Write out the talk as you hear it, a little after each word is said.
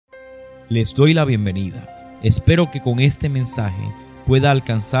Les doy la bienvenida. Espero que con este mensaje pueda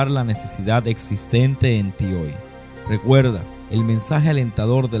alcanzar la necesidad existente en ti hoy. Recuerda, el mensaje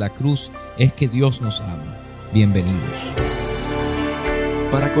alentador de la cruz es que Dios nos ama. Bienvenidos.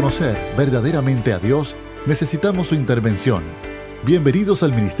 Para conocer verdaderamente a Dios, necesitamos su intervención. Bienvenidos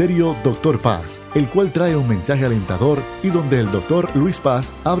al Ministerio Dr. Paz, el cual trae un mensaje alentador y donde el Dr. Luis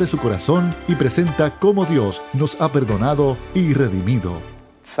Paz abre su corazón y presenta cómo Dios nos ha perdonado y redimido.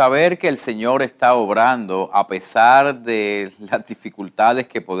 Saber que el Señor está obrando a pesar de las dificultades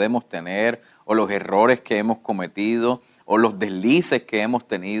que podemos tener o los errores que hemos cometido o los deslices que hemos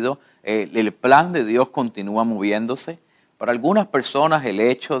tenido, el plan de Dios continúa moviéndose. Para algunas personas el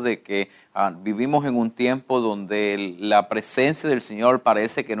hecho de que vivimos en un tiempo donde la presencia del Señor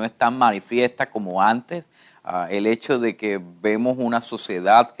parece que no es tan manifiesta como antes, el hecho de que vemos una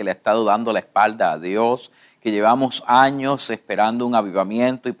sociedad que le ha estado dando la espalda a Dios, que llevamos años esperando un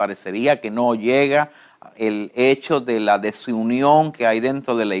avivamiento y parecería que no llega, el hecho de la desunión que hay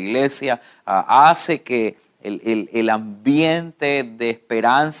dentro de la iglesia hace que el ambiente de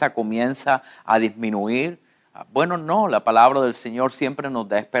esperanza comienza a disminuir. Bueno, no, la palabra del Señor siempre nos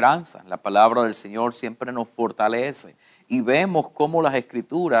da esperanza, la palabra del Señor siempre nos fortalece y vemos cómo las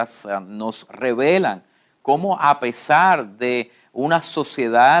Escrituras nos revelan cómo a pesar de una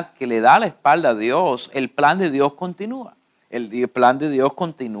sociedad que le da la espalda a Dios, el plan de Dios continúa. El plan de Dios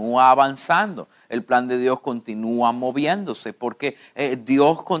continúa avanzando, el plan de Dios continúa moviéndose, porque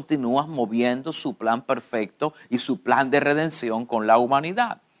Dios continúa moviendo su plan perfecto y su plan de redención con la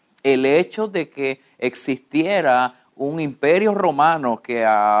humanidad. El hecho de que existiera un imperio romano que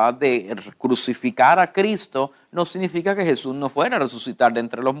ha de crucificar a Cristo no significa que Jesús no fuera a resucitar de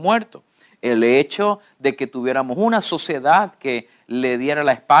entre los muertos. El hecho de que tuviéramos una sociedad que le diera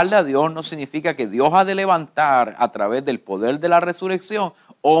la espalda a Dios no significa que Dios ha de levantar a través del poder de la resurrección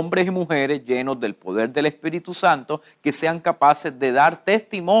hombres y mujeres llenos del poder del Espíritu Santo que sean capaces de dar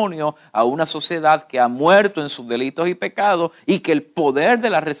testimonio a una sociedad que ha muerto en sus delitos y pecados y que el poder de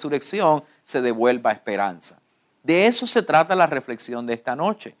la resurrección se devuelva esperanza. De eso se trata la reflexión de esta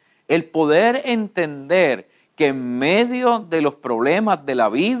noche. El poder entender que en medio de los problemas de la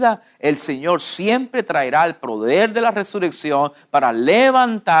vida, el Señor siempre traerá el poder de la resurrección para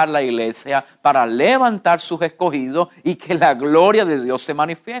levantar la iglesia, para levantar sus escogidos y que la gloria de Dios se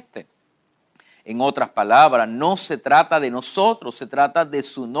manifieste. En otras palabras, no se trata de nosotros, se trata de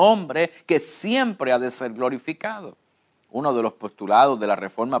su nombre que siempre ha de ser glorificado. Uno de los postulados de la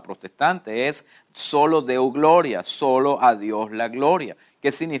Reforma Protestante es solo Deo gloria, solo a Dios la gloria.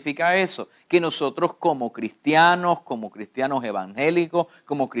 ¿Qué significa eso? Que nosotros como cristianos evangélicos,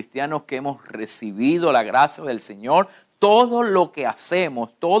 como cristianos que hemos recibido la gracia del Señor, todo lo que hacemos,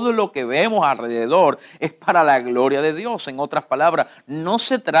 todo lo que vemos alrededor es para la gloria de Dios. En otras palabras, no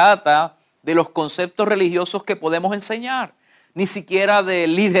se trata de los conceptos religiosos que podemos enseñar, ni siquiera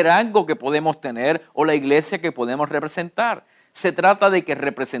del liderazgo que podemos tener o la iglesia que podemos representar. Se trata de que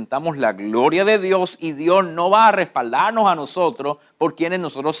representamos la gloria de Dios y Dios no va a respaldarnos a nosotros por quienes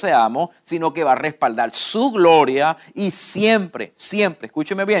nosotros seamos, sino que va a respaldar su gloria y siempre,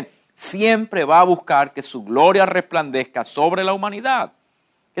 escúcheme bien, siempre va a buscar que su gloria resplandezca sobre la humanidad.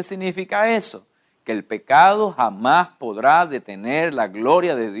 ¿Qué significa eso? Que el pecado jamás podrá detener la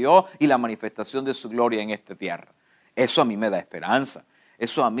gloria de Dios y la manifestación de su gloria en esta tierra. Eso a mí me da esperanza.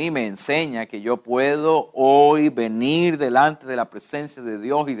 Eso a mí me enseña que yo puedo hoy venir delante de la presencia de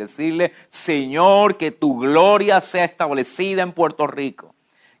Dios y decirle, Señor, que tu gloria sea establecida en Puerto Rico,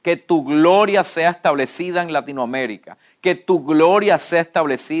 que tu gloria sea establecida en Latinoamérica, que tu gloria sea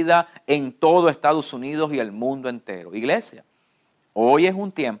establecida en todo Estados Unidos y el mundo entero. Iglesia, hoy es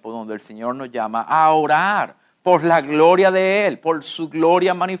un tiempo donde el Señor nos llama a orar por la gloria de Él, por su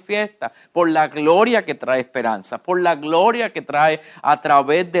gloria manifiesta, por la gloria que trae esperanza, por la gloria que trae a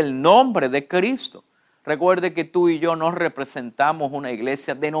través del nombre de Cristo. Recuerde que tú y yo no representamos una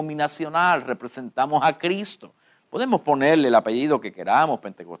iglesia denominacional, representamos a Cristo. Podemos ponerle el apellido que queramos,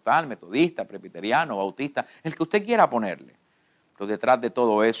 pentecostal, metodista, presbiteriano, bautista, el que usted quiera ponerle. Pero detrás de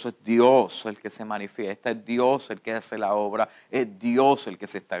todo eso es Dios el que se manifiesta, es Dios el que hace la obra, es Dios el que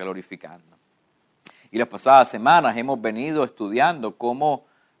se está glorificando. Y las pasadas semanas hemos venido estudiando cómo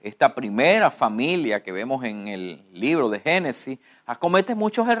esta primera familia que vemos en el libro de Génesis comete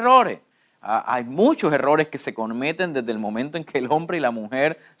muchos errores. Hay muchos errores que se cometen desde el momento en que el hombre y la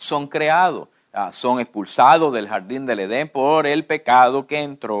mujer son creados. Son expulsados del jardín del Edén por el pecado que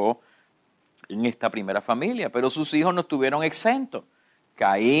entró en esta primera familia. Pero sus hijos no estuvieron exentos.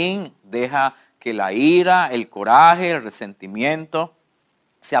 Caín deja que la ira, el coraje, el resentimiento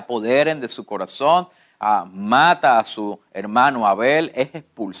se apoderen de su corazón. mata a su hermano Abel, es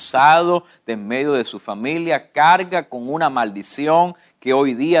expulsado de en medio de su familia, carga con una maldición que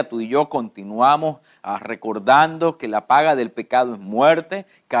hoy día tú y yo continuamos recordando que la paga del pecado es muerte.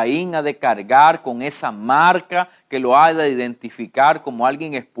 Caín ha de cargar con esa marca que lo ha de identificar como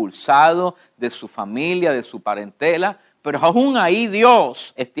alguien expulsado de su familia, de su parentela. Pero aún ahí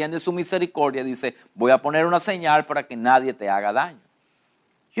Dios extiende su misericordia y dice, voy a poner una señal para que nadie te haga daño.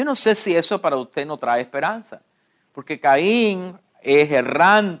 Yo no sé si eso para usted no trae esperanza, porque Caín es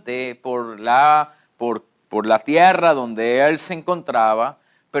errante por la tierra donde él se encontraba,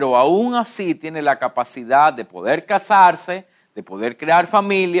 pero aún así tiene la capacidad de poder casarse, de poder crear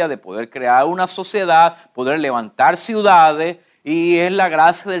familia, de poder crear una sociedad, poder levantar ciudades, y es la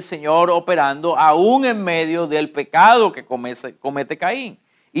gracia del Señor operando aún en medio del pecado que comete Caín.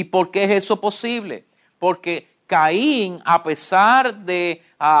 ¿Y por qué es eso posible? Porque Caín, a pesar de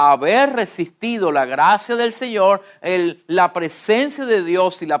haber resistido la gracia del Señor, la presencia de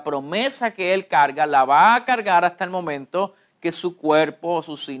Dios y la promesa que él carga, la va a cargar hasta el momento que su cuerpo o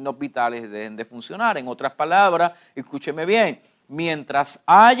sus signos vitales dejen de funcionar. En otras palabras, escúcheme bien, mientras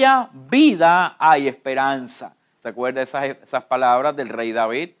haya vida, hay esperanza. ¿Se acuerda esas palabras del rey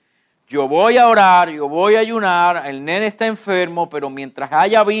David? Yo voy a orar, yo voy a ayunar, el nene está enfermo, pero mientras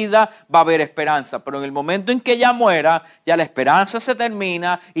haya vida va a haber esperanza. Pero en el momento en que ya muera, ya la esperanza se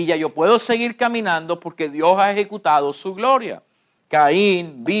termina y ya yo puedo seguir caminando porque Dios ha ejecutado su gloria.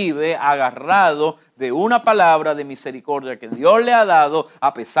 Caín vive agarrado de una palabra de misericordia que Dios le ha dado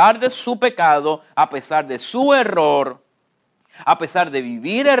a pesar de su pecado, a pesar de su error. A pesar de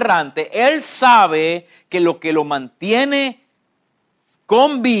vivir errante, él sabe que lo que lo mantiene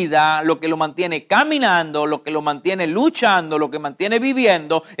con vida, lo que lo mantiene caminando, lo que lo mantiene luchando, lo que mantiene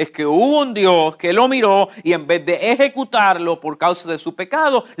viviendo, es que hubo un Dios que lo miró y en vez de ejecutarlo por causa de su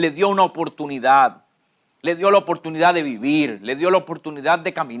pecado, le dio una oportunidad. Le dio la oportunidad de vivir, le dio la oportunidad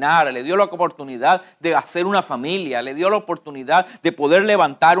de caminar, le dio la oportunidad de hacer una familia, le dio la oportunidad de poder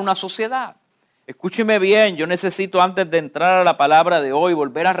levantar una sociedad. Escúcheme bien, yo necesito antes de entrar a la palabra de hoy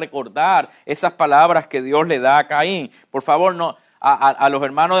volver a recordar esas palabras que Dios le da a Caín. Por favor, no, a los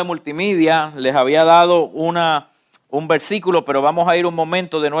hermanos de multimedia les había dado un versículo, pero vamos a ir un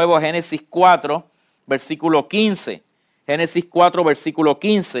momento de nuevo a Génesis 4, versículo 15. Génesis 4, versículo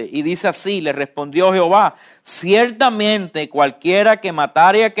 15, y dice así, le respondió Jehová, ciertamente cualquiera que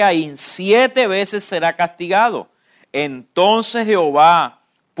matare a Caín 7 veces será castigado. Entonces Jehová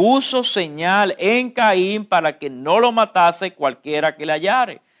puso señal en Caín para que no lo matase cualquiera que le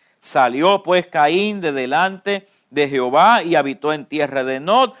hallare. Salió pues Caín de delante de Jehová y habitó en tierra de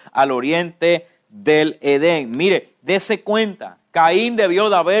Nod, al oriente del Edén. Mire, dése cuenta, Caín debió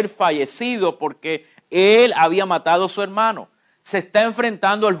de haber fallecido porque él había matado a su hermano. Se está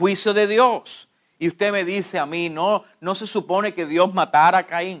enfrentando al juicio de Dios. Y usted me dice a mí, no se supone que Dios matara a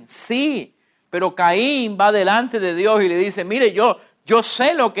Caín. Sí, pero Caín va delante de Dios y le dice, mire, yo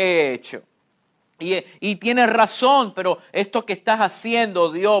sé lo que he hecho y tienes razón, pero esto que estás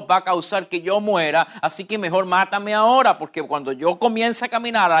haciendo, Dios, va a causar que yo muera, así que mejor mátame ahora, porque cuando yo comience a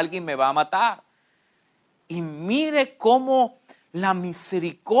caminar, alguien me va a matar. Y mire cómo la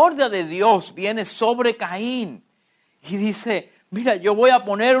misericordia de Dios viene sobre Caín y dice, mira, yo voy a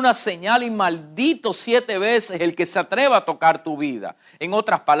poner una señal y maldito 7 veces el que se atreva a tocar tu vida. En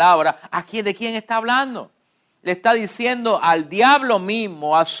otras palabras, ¿de quién está hablando? Le está diciendo al diablo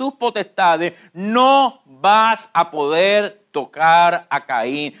mismo, a sus potestades, no vas a poder tocar a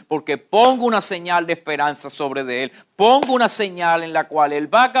Caín, porque pongo una señal de esperanza sobre de él, pongo una señal en la cual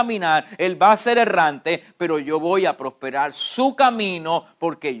él va a caminar, él va a ser errante, pero yo voy a prosperar su camino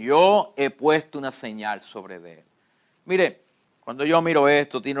porque yo he puesto una señal sobre de él. Mire, cuando yo miro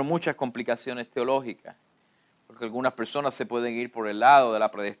esto, tiene muchas complicaciones teológicas. Porque algunas personas se pueden ir por el lado de la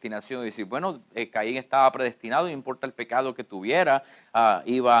predestinación y decir, bueno, Caín estaba predestinado, no importa el pecado que tuviera,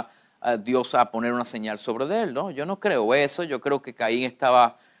 iba Dios a poner una señal sobre de él, ¿no? Yo no creo eso, yo creo que Caín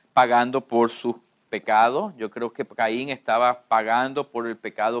estaba pagando por sus pecados, yo creo que Caín estaba pagando por el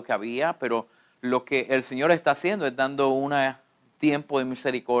pecado que había, pero lo que el Señor está haciendo es dando un tiempo de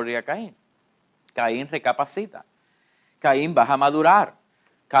misericordia a Caín. Caín recapacita, Caín vas a madurar,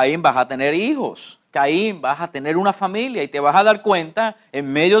 Caín vas a tener hijos, Caín, vas a tener una familia y te vas a dar cuenta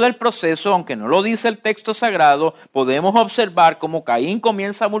en medio del proceso, aunque no lo dice el texto sagrado, podemos observar cómo Caín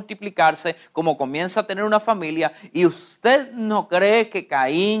comienza a multiplicarse, cómo comienza a tener una familia, y usted no cree que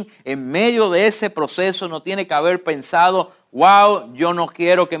Caín en medio de ese proceso no tiene que haber pensado, wow, yo no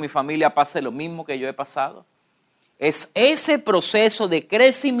quiero que mi familia pase lo mismo que yo he pasado. Es ese proceso de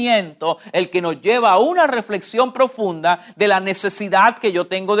crecimiento el que nos lleva a una reflexión profunda de la necesidad que yo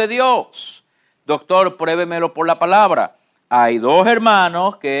tengo de Dios. doctor, pruébemelo por la palabra. Hay dos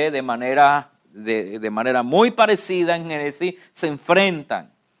hermanos que de manera muy parecida en Génesis se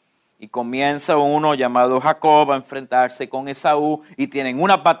enfrentan. Y comienza uno llamado Jacob a enfrentarse con Esaú y tienen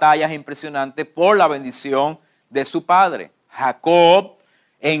unas batallas impresionantes por la bendición de su padre. Jacob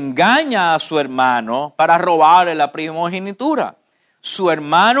engaña a su hermano para robarle la primogenitura. Su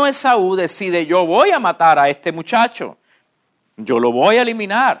hermano Esaú decide: yo voy a matar a este muchacho, yo lo voy a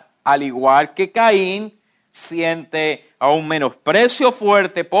eliminar. Al igual que Caín siente a un menosprecio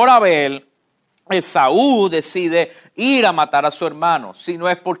fuerte por Abel, Esaú decide ir a matar a su hermano. Si no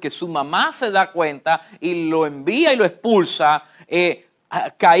es porque su mamá se da cuenta y lo envía y lo expulsa,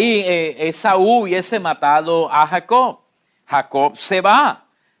 Esaú hubiese matado a Jacob. Jacob se va,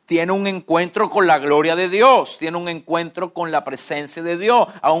 tiene un encuentro con la gloria de Dios, tiene un encuentro con la presencia de Dios.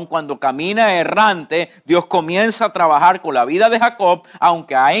 Aun cuando camina errante, Dios comienza a trabajar con la vida de Jacob,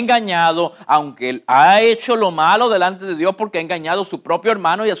 aunque ha engañado, aunque él ha hecho lo malo delante de Dios porque ha engañado a su propio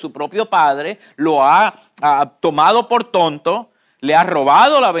hermano y a su propio padre, lo ha tomado por tonto, le ha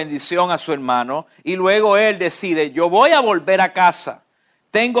robado la bendición a su hermano y luego él decide: yo voy a volver a casa.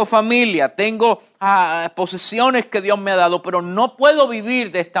 Tengo familia, tengo posesiones que Dios me ha dado, pero no puedo vivir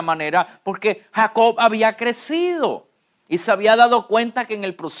de esta manera porque Jacob había crecido y se había dado cuenta que en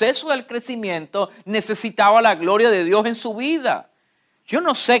el proceso del crecimiento necesitaba la gloria de Dios en su vida. Yo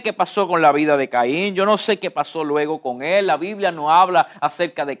no sé qué pasó con la vida de Caín, yo no sé qué pasó luego con él. La Biblia no habla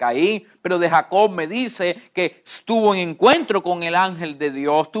acerca de Caín, pero de Jacob me dice que tuvo un encuentro con el ángel de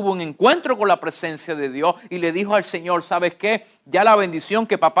Dios, tuvo un encuentro con la presencia de Dios y le dijo al Señor: ¿sabes qué? Ya la bendición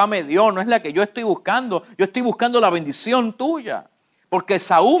que papá me dio no es la que yo estoy buscando la bendición tuya. Porque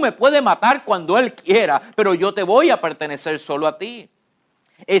Esaú me puede matar cuando él quiera, pero yo te voy a pertenecer solo a ti.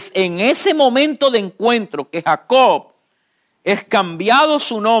 Es en ese momento de encuentro que Jacob es cambiado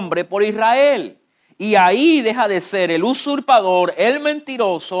su nombre por Israel. Y ahí deja de ser el usurpador, el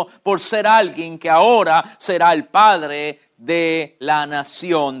mentiroso, por ser alguien que ahora será el padre de la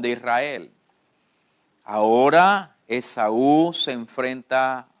nación de Israel. Ahora Esaú se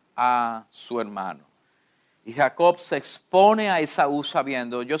enfrenta a su hermano. Y Jacob se expone a Esaú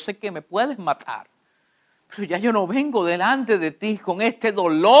sabiendo: yo sé que me puedes matar, pero ya yo no vengo delante de ti con este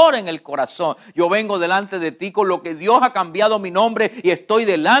dolor en el corazón. Yo vengo delante de ti con lo que Dios ha cambiado mi nombre y estoy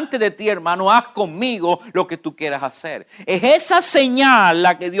delante de ti, hermano. Haz conmigo lo que tú quieras hacer. Es esa señal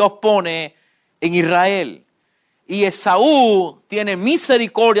la que Dios pone en Israel. Y Esaú tiene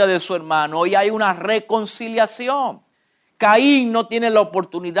misericordia de su hermano y hay una reconciliación. Caín no tiene la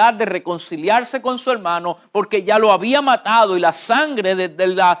oportunidad de reconciliarse con su hermano porque ya lo había matado y la sangre de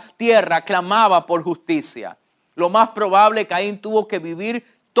la tierra clamaba por justicia. Lo más probable, Caín tuvo que vivir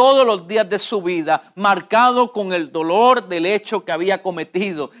todos los días de su vida marcado con el dolor del hecho que había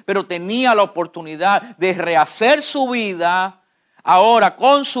cometido, pero tenía la oportunidad de rehacer su vida ahora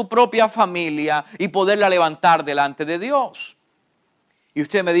con su propia familia y poderla levantar delante de Dios. Y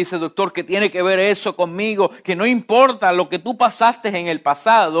usted me dice: doctor, ¿qué tiene que ver eso conmigo? Que no importa lo que tú pasaste en el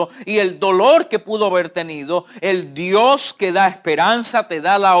pasado y el dolor que pudo haber tenido, el Dios que da esperanza te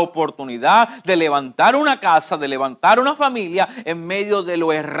da la oportunidad de levantar una casa, de levantar una familia en medio de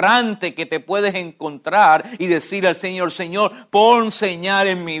lo errante que te puedes encontrar y decir al Señor: Señor, pon señal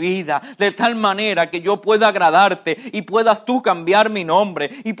en mi vida de tal manera que yo pueda agradarte y puedas tú cambiar mi nombre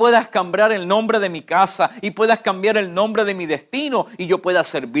y puedas cambiar el nombre de mi casa y puedas cambiar el nombre de mi destino y yo pueda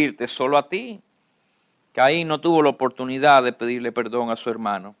servirte solo a ti. Caín no tuvo la oportunidad de pedirle perdón a su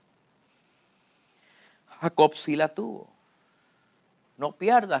hermano. Jacob sí la tuvo. No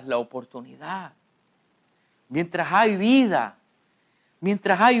pierdas la oportunidad. Mientras hay vida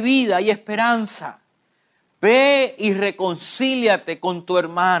hay esperanza. Ve y reconcíliate con tu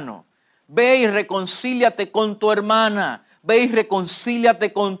hermano. Ve y reconcíliate con tu hermana. Ve y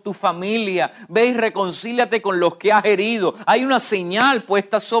reconcíliate con tu familia. Ve y reconcíliate con los que has herido. Hay una señal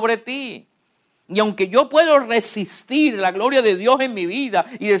puesta sobre ti. Y aunque yo puedo resistir la gloria de Dios en mi vida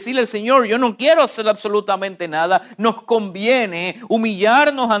y decirle al Señor: yo no quiero hacer absolutamente nada, nos conviene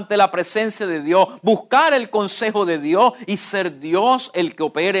humillarnos ante la presencia de Dios, buscar el consejo de Dios y ser Dios el que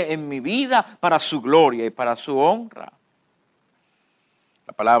opere en mi vida para su gloria y para su honra.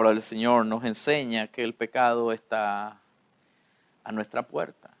 La palabra del Señor nos enseña que el pecado está a nuestra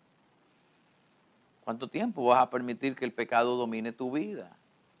puerta. ¿Cuánto tiempo vas a permitir que el pecado domine tu vida?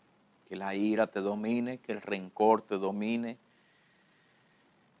 Que la ira te domine, que el rencor te domine,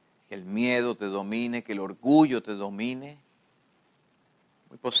 que el miedo te domine, que el orgullo te domine.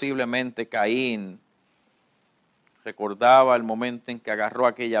 Muy posiblemente Caín recordaba el momento en que agarró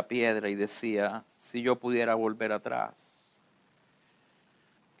aquella piedra y decía: si yo pudiera volver atrás,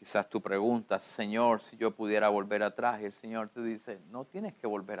 Quizás tú preguntas, Señor, si yo pudiera volver atrás. Y el Señor te dice, no tienes que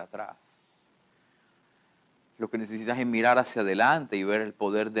volver atrás. Lo que necesitas es mirar hacia adelante y ver el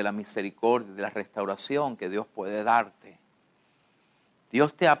poder de la misericordia, de la restauración que Dios puede darte.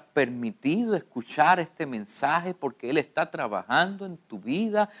 Dios te ha permitido escuchar este mensaje porque Él está trabajando en tu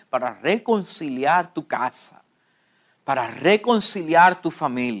vida para reconciliar tu casa, para reconciliar tu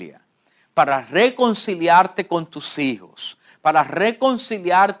familia, para reconciliarte con tus hijos, para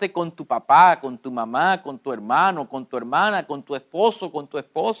reconciliarte con tu papá, con tu mamá, con tu hermano, con tu hermana, con tu esposo, con tu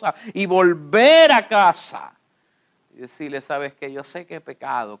esposa y volver a casa y decirle, ¿sabes qué? Yo sé que he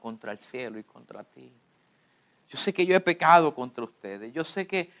pecado contra el cielo y contra ti. Yo sé que yo he pecado contra ustedes. Yo sé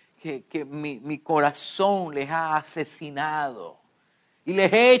que mi corazón les ha asesinado y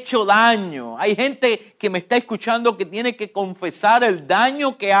les he hecho daño. Hay gente que me está escuchando que tiene que confesar el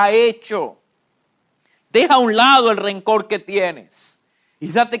daño que ha hecho. Deja a un lado el rencor que tienes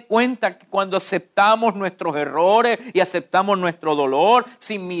y date cuenta que cuando aceptamos nuestros errores y aceptamos nuestro dolor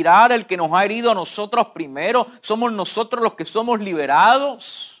sin mirar el que nos ha herido a nosotros primero, somos nosotros los que somos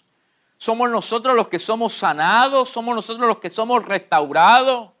liberados. Somos nosotros los que somos sanados, somos nosotros los que somos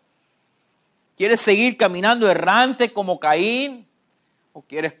restaurados. ¿Quieres seguir caminando errante como Caín? ¿O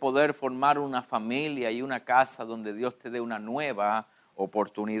quieres poder formar una familia y una casa donde Dios te dé una nueva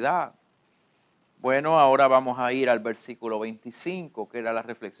oportunidad? Bueno, ahora vamos a ir al versículo 25, que era la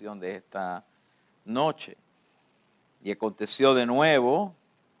reflexión de esta noche. Y aconteció de nuevo,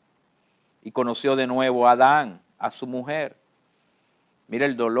 y conoció de nuevo a Adán, a su mujer. Mira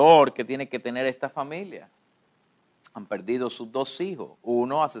el dolor que tiene que tener esta familia. Han perdido sus dos hijos,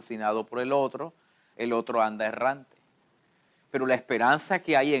 uno asesinado por el otro anda errante. Pero la esperanza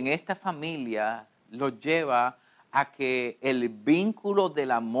que hay en esta familia los lleva a que el vínculo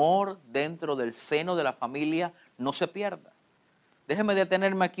del amor dentro del seno de la familia no se pierda. Déjeme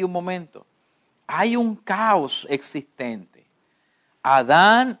detenerme aquí un momento. Hay un caos existente.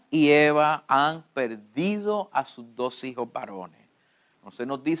 Adán y Eva han perdido a sus dos hijos varones. No se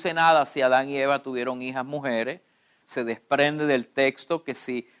nos dice nada si Adán y Eva tuvieron hijas mujeres. Se desprende del texto que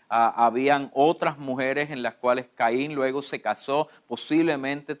si habían otras mujeres en las cuales Caín luego se casó,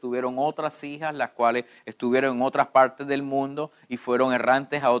 posiblemente tuvieron otras hijas, las cuales estuvieron en otras partes del mundo y fueron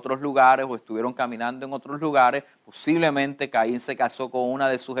errantes a otros lugares o estuvieron caminando en otros lugares. Posiblemente Caín se casó con una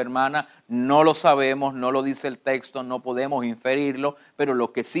de sus hermanas, no lo sabemos, no lo dice el texto, no podemos inferirlo, pero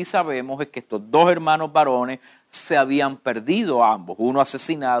lo que sí sabemos es que estos dos hermanos varones se habían perdido ambos, uno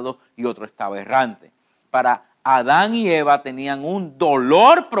asesinado y otro estaba errante. Para Adán y Eva tenían un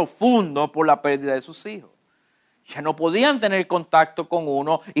dolor profundo por la pérdida de sus hijos. Ya no podían tener contacto con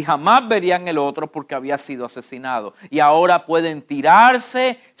uno y jamás verían el otro porque había sido asesinado. Y ahora pueden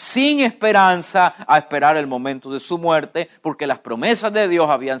tirarse sin esperanza a esperar el momento de su muerte porque las promesas de Dios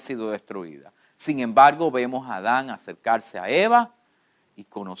habían sido destruidas. Sin embargo, vemos a Adán acercarse a Eva y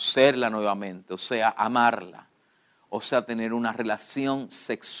conocerla nuevamente, o sea, amarla. O sea, tener una relación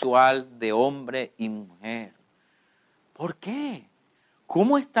sexual de hombre y mujer. ¿Por qué?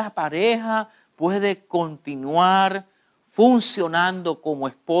 ¿Cómo esta pareja puede continuar funcionando como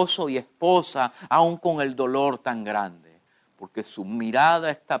esposo y esposa aún con el dolor tan grande? Porque su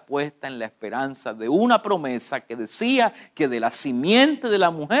mirada está puesta en la esperanza de una promesa que decía que de la simiente de la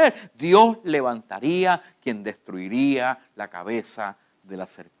mujer Dios levantaría quien destruiría la cabeza de la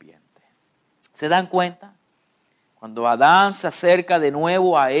serpiente. ¿Se dan cuenta? Cuando Adán se acerca de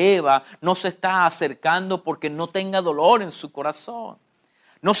nuevo a Eva, no se está acercando porque no tenga dolor en su corazón.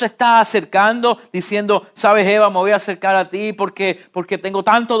 No se está acercando diciendo, sabes Eva, me voy a acercar a ti porque tengo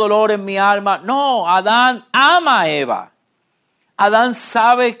tanto dolor en mi alma. No, Adán ama a Eva. Adán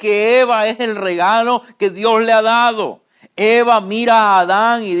sabe que Eva es el regalo que Dios le ha dado. Eva mira a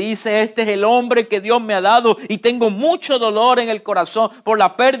Adán y dice, este es el hombre que Dios me ha dado y tengo mucho dolor en el corazón por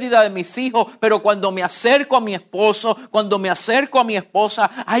la pérdida de mis hijos, pero cuando me acerco a mi esposo, cuando me acerco a mi esposa,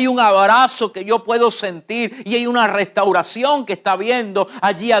 hay un abrazo que yo puedo sentir y hay una restauración que está habiendo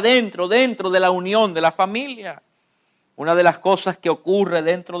allí adentro, dentro de la unión de la familia. Una de las cosas que ocurre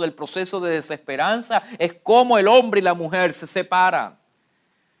dentro del proceso de desesperanza es cómo el hombre y la mujer se separan.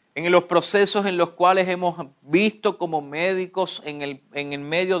 En los procesos en los cuales hemos visto como médicos en el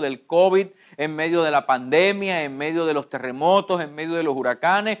medio del COVID, en medio de la pandemia, en medio de los terremotos, en medio de los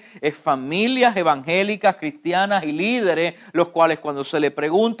huracanes, es familias evangélicas, cristianas y líderes, los cuales cuando se le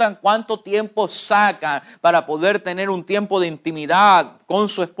preguntan cuánto tiempo sacan para poder tener un tiempo de intimidad con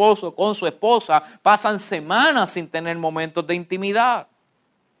su esposo, con su esposa, pasan semanas sin tener momentos de intimidad.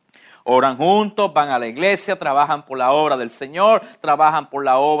 Oran juntos, van a la iglesia, trabajan por la obra del Señor, trabajan por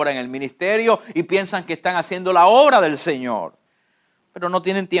la obra en el ministerio y piensan que están haciendo la obra del Señor. pero no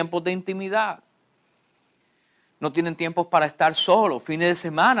tienen tiempos de intimidad. No tienen tiempos para estar solos, fines de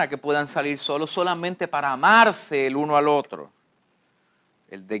semana que puedan salir solos solamente para amarse el uno al otro.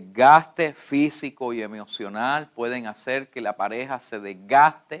 El desgaste físico y emocional pueden hacer que la pareja se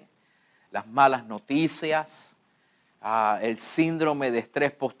desgaste, las malas noticias, el síndrome de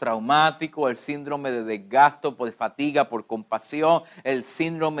estrés postraumático, el síndrome de desgaste por fatiga por compasión, el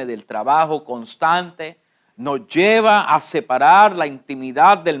síndrome del trabajo constante, nos lleva a separar la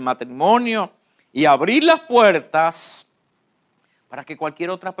intimidad del matrimonio y abrir las puertas para que cualquier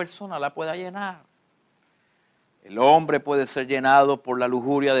otra persona la pueda llenar. El hombre puede ser llenado por la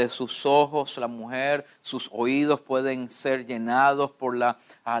lujuria de sus ojos, la mujer, sus oídos pueden ser llenados por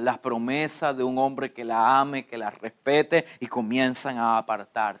las promesas de un hombre que la ame, que la respete, y comienzan a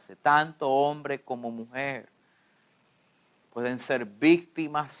apartarse. Tanto hombre como mujer pueden ser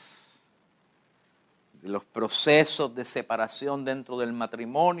víctimas de los procesos de separación dentro del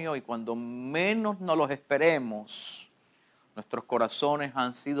matrimonio, y cuando menos nos los esperemos, nuestros corazones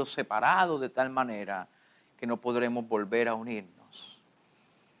han sido separados de tal manera que no podremos volver a unirnos.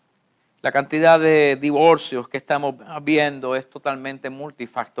 La cantidad de divorcios que estamos viendo es totalmente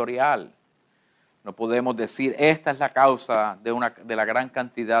multifactorial. No podemos decir esta es la causa de la gran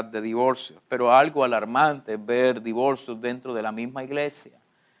cantidad de divorcios, pero algo alarmante es ver divorcios dentro de la misma iglesia.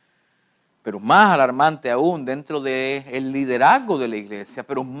 Pero más alarmante aún dentro del liderazgo de la iglesia,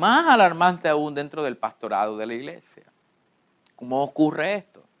 pero más alarmante aún dentro del pastorado de la iglesia. ¿Cómo ocurre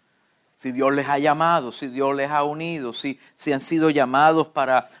esto? Si Dios les ha llamado, si Dios les ha unido, si han sido llamados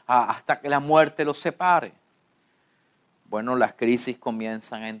hasta que la muerte los separe. Bueno, las crisis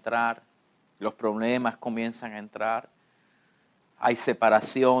comienzan a entrar, los problemas comienzan a entrar. Hay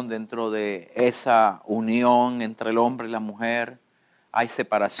separación dentro de esa unión entre el hombre y la mujer. Hay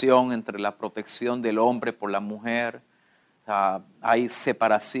separación entre la protección del hombre por la mujer. Hay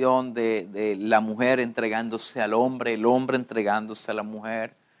separación de la mujer entregándose al hombre, el hombre entregándose a la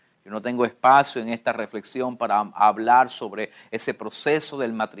mujer. Yo no tengo espacio en esta reflexión para hablar sobre ese proceso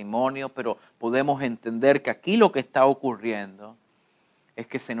del matrimonio, pero podemos entender que aquí lo que está ocurriendo es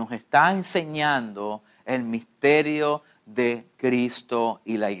que se nos está enseñando el misterio de Cristo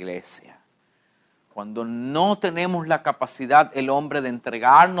y la iglesia. Cuando no tenemos la capacidad, el hombre, de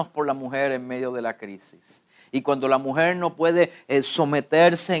entregarnos por la mujer en medio de la crisis, y cuando la mujer no puede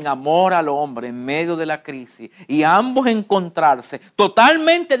someterse en amor al hombre en medio de la crisis, y ambos encontrarse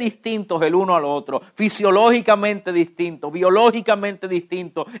totalmente distintos el uno al otro, fisiológicamente distintos, biológicamente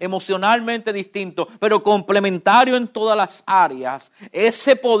distintos, emocionalmente distintos, pero complementarios en todas las áreas,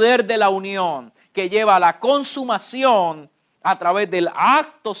 ese poder de la unión que lleva a la consumación a través del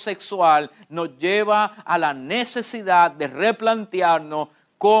acto sexual nos lleva a la necesidad de replantearnos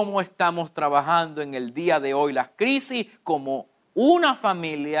cómo estamos trabajando en el día de hoy las crisis como una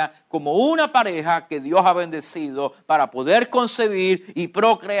familia, como una pareja que Dios ha bendecido para poder concebir y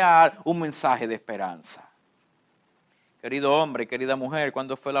procrear un mensaje de esperanza. Querido hombre, querida mujer,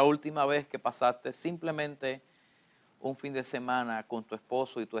 ¿cuándo fue la última vez que pasaste simplemente un fin de semana con tu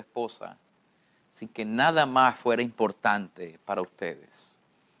esposo y tu esposa sin que nada más fuera importante para ustedes?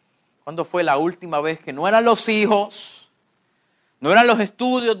 ¿Cuándo fue la última vez que no eran los hijos, no eran los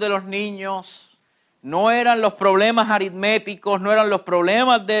estudios de los niños, no eran los problemas aritméticos, no eran los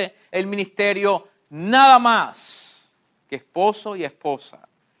problemas del ministerio, nada más que esposo y esposa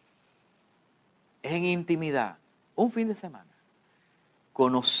en intimidad, un fin de semana,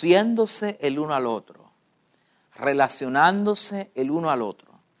 conociéndose el uno al otro, relacionándose el uno al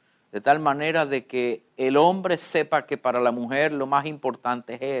otro, de tal manera de que el hombre sepa que para la mujer lo más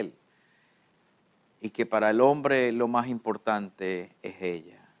importante es él, y que para el hombre lo más importante es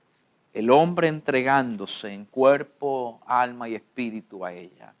ella. El hombre entregándose en cuerpo, alma y espíritu a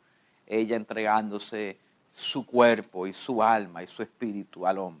ella. Ella entregándose su cuerpo y su alma y su espíritu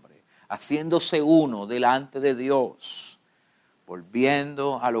al hombre. Haciéndose uno delante de Dios.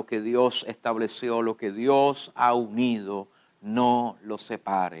 Volviendo a lo que Dios estableció, lo que Dios ha unido, no lo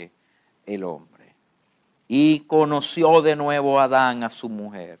separe el hombre. Y conoció de nuevo Adán a su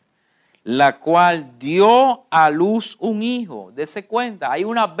mujer, la cual dio a luz un hijo. Dese cuenta, hay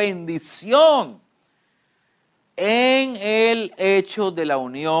una bendición en el hecho de la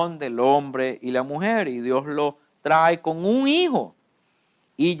unión del hombre y la mujer. Y Dios lo trae con un hijo.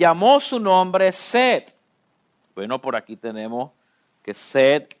 Y llamó su nombre Set. Bueno, por aquí tenemos que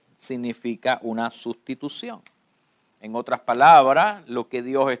Set significa una sustitución. En otras palabras, lo que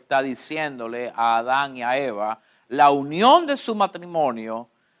Dios está diciéndole a Adán y a Eva, la unión de su matrimonio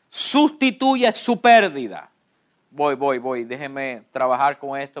sustituye su pérdida. Voy. Déjeme trabajar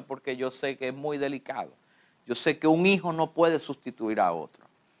con esto porque yo sé que es muy delicado. Yo sé que un hijo no puede sustituir a otro.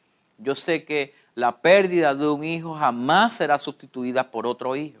 Yo sé que la pérdida de un hijo jamás será sustituida por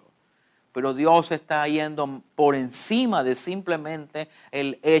otro hijo. Pero Dios está yendo por encima de simplemente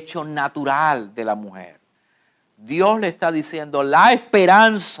el hecho natural de la mujer. Dios le está diciendo, la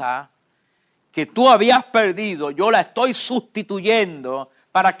esperanza que tú habías perdido, yo la estoy sustituyendo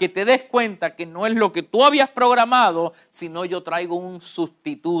para que te des cuenta que no es lo que tú habías programado, sino yo traigo un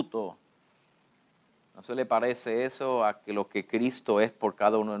sustituto. ¿No se le parece eso a que lo que Cristo es por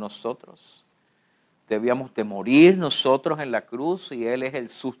cada uno de nosotros? Debíamos de morir nosotros en la cruz y Él es el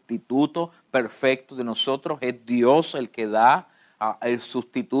sustituto perfecto de nosotros. Es Dios el que da el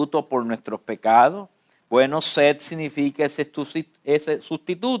sustituto por nuestros pecados. Bueno, sed significa ese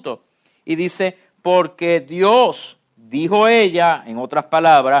sustituto. Y dice, porque Dios, dijo ella, en otras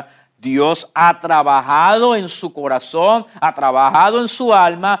palabras, Dios ha trabajado en su corazón, ha trabajado en su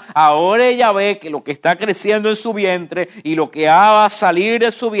alma. Ahora ella ve que lo que está creciendo en su vientre y lo que va a salir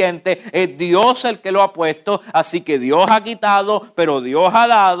de su vientre es Dios el que lo ha puesto. Así que Dios ha quitado, pero Dios ha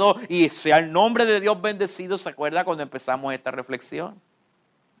dado, y sea el nombre de Dios bendecido. ¿Se acuerda cuando empezamos esta reflexión?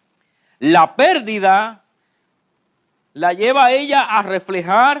 La pérdida la lleva a ella a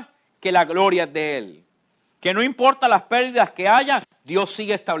reflejar que la gloria es de Él. Que no importa las pérdidas que haya, Dios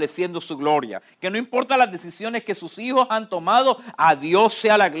sigue estableciendo su gloria. Que no importa las decisiones que sus hijos han tomado, a Dios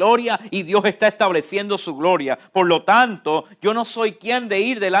sea la gloria y Dios está estableciendo su gloria. Por lo tanto, yo no soy quien de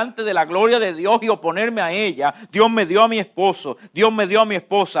ir delante de la gloria de Dios y oponerme a ella. Dios me dio a mi esposo, Dios me dio a mi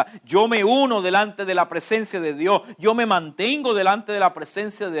esposa. Yo me uno delante de la presencia de Dios. Yo me mantengo delante de la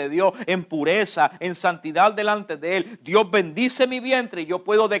presencia de Dios en pureza, en santidad delante de Él. Dios bendice mi vientre y yo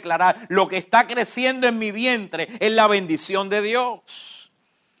puedo declarar lo que está creciendo en mi vientre es la bendición de Dios.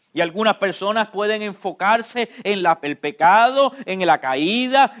 Y algunas personas pueden enfocarse en el pecado, en la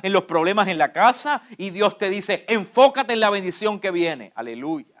caída, en los problemas en la casa. Y Dios te dice, enfócate en la bendición que viene.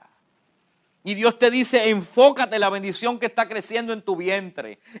 Aleluya. Y Dios te dice, enfócate en la bendición que está creciendo en tu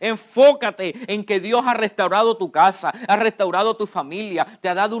vientre. Enfócate en que Dios ha restaurado tu casa, ha restaurado tu familia, te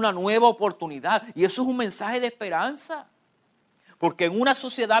ha dado una nueva oportunidad. Y eso es un mensaje de esperanza. Porque en una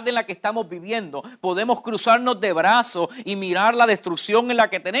sociedad en la que estamos viviendo podemos cruzarnos de brazos y mirar la destrucción en la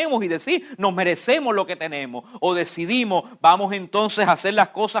que tenemos y decir, nos merecemos lo que tenemos. O decidimos, vamos entonces a hacer las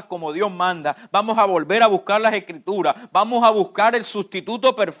cosas como Dios manda. Vamos a volver a buscar las Escrituras. Vamos a buscar el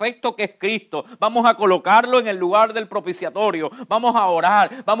sustituto perfecto que es Cristo. Vamos a colocarlo en el lugar del propiciatorio. Vamos a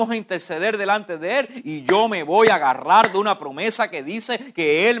orar, vamos a interceder delante de Él. Y yo me voy a agarrar de una promesa que dice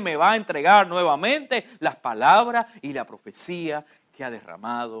que Él me va a entregar nuevamente las palabras y la profecía que ha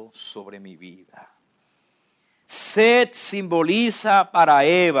derramado sobre mi vida. Set simboliza para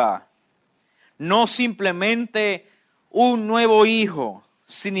Eva no simplemente un nuevo hijo,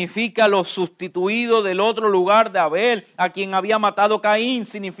 significa lo sustituido del otro lugar de Abel, a quien había matado Caín,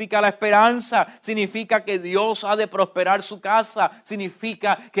 significa la esperanza, significa que Dios ha de prosperar su casa,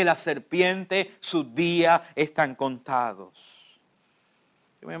 significa que la serpiente, sus días están contados.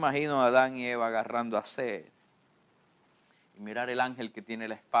 Yo me imagino a Adán y Eva agarrando a Set y mirar el ángel que tiene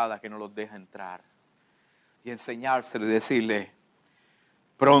la espada que no los deja entrar y enseñárselo y decirle,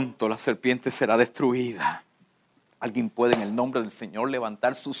 pronto la serpiente será destruida. Alguien puede en el nombre del Señor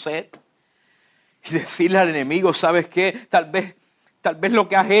levantar su sed y decirle al enemigo, ¿sabes qué? Tal vez lo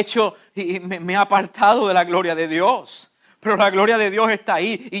que has hecho y me ha apartado de la gloria de Dios. Pero la gloria de Dios está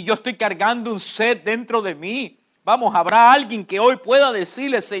ahí y yo estoy cargando un sed dentro de mí. Vamos, habrá alguien que hoy pueda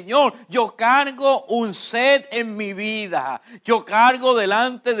decirle, Señor, yo cargo un sed en mi vida. Yo cargo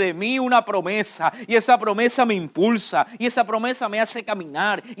delante de mí una promesa y esa promesa me impulsa y esa promesa me hace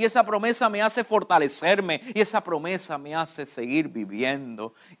caminar y esa promesa me hace fortalecerme y esa promesa me hace seguir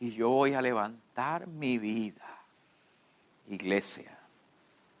viviendo y yo voy a levantar mi vida. Iglesia,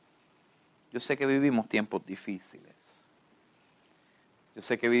 yo sé que vivimos tiempos difíciles. Yo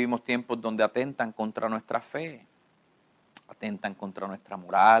sé que vivimos tiempos donde atentan contra nuestra fe. Atentan contra nuestra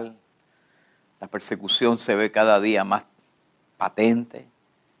moral. La persecución se ve cada día más patente.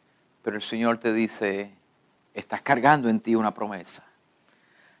 Pero el Señor te dice, estás cargando en ti una promesa.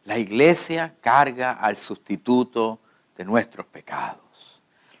 La iglesia carga al sustituto de nuestros pecados.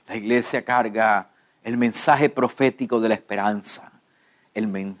 La iglesia carga el mensaje profético de la esperanza.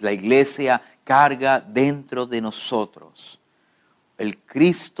 La iglesia carga dentro de nosotros el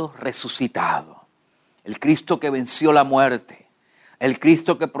Cristo resucitado. El Cristo que venció la muerte, el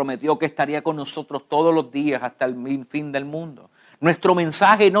Cristo que prometió que estaría con nosotros todos los días hasta el fin del mundo. Nuestro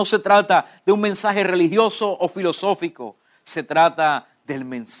mensaje no se trata de un mensaje religioso o filosófico, se trata del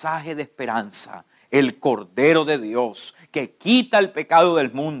mensaje de esperanza, el Cordero de Dios, que quita el pecado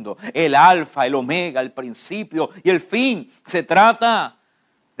del mundo, el alfa, el omega, el principio y el fin. Se trata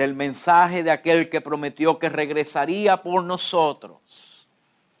del mensaje de aquel que prometió que regresaría por nosotros.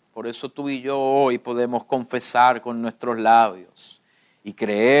 Por eso tú y yo hoy podemos confesar con nuestros labios y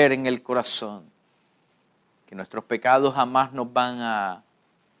creer en el corazón que nuestros pecados jamás nos van a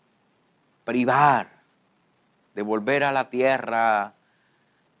privar de volver a la tierra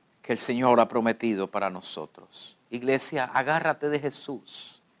que el Señor ha prometido para nosotros. Iglesia, agárrate de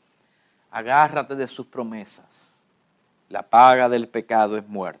Jesús, agárrate de sus promesas. La paga del pecado es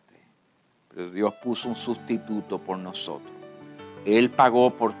muerte, pero Dios puso un sustituto por nosotros. Él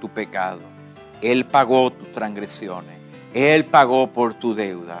pagó por tu pecado, Él pagó tus transgresiones, Él pagó por tu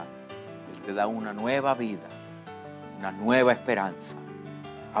deuda. Él te da una nueva vida, una nueva esperanza.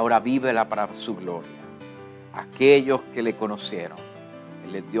 Ahora vívela para su gloria. Aquellos que le conocieron,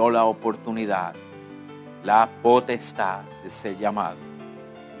 Él les dio la oportunidad, la potestad de ser llamado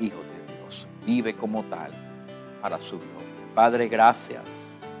hijo de Dios. Vive como tal para su gloria. Padre, gracias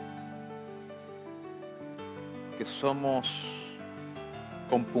que somos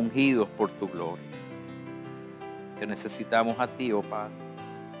compungidos por tu gloria. Te necesitamos a ti, oh Padre.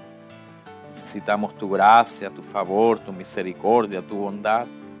 Necesitamos tu gracia, tu favor, tu misericordia, tu bondad.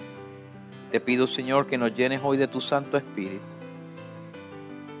 Te pido, Señor, que nos llenes hoy de tu Santo Espíritu.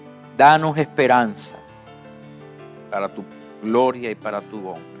 Danos esperanza para tu gloria y para tu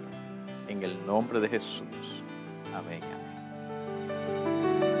honra. En el nombre de Jesús. Amén.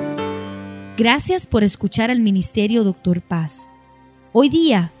 Gracias por escuchar al Ministerio Dr. Paz. Hoy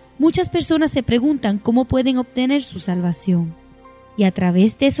día, muchas personas se preguntan cómo pueden obtener su salvación. Y a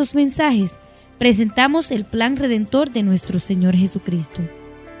través de esos mensajes, presentamos el plan redentor de nuestro Señor Jesucristo.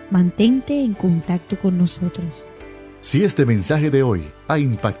 Mantente en contacto con nosotros. Si este mensaje de hoy ha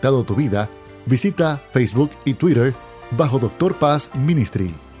impactado tu vida, visita Facebook y Twitter bajo Dr. Paz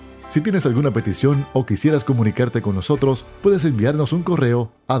Ministry. Si tienes alguna petición o quisieras comunicarte con nosotros, puedes enviarnos un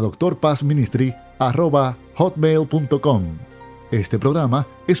correo a drpazministry@hotmail.com. Este programa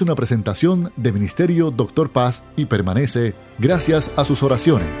es una presentación de Ministerio Dr. Paz y permanece gracias a sus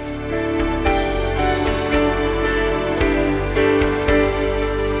oraciones.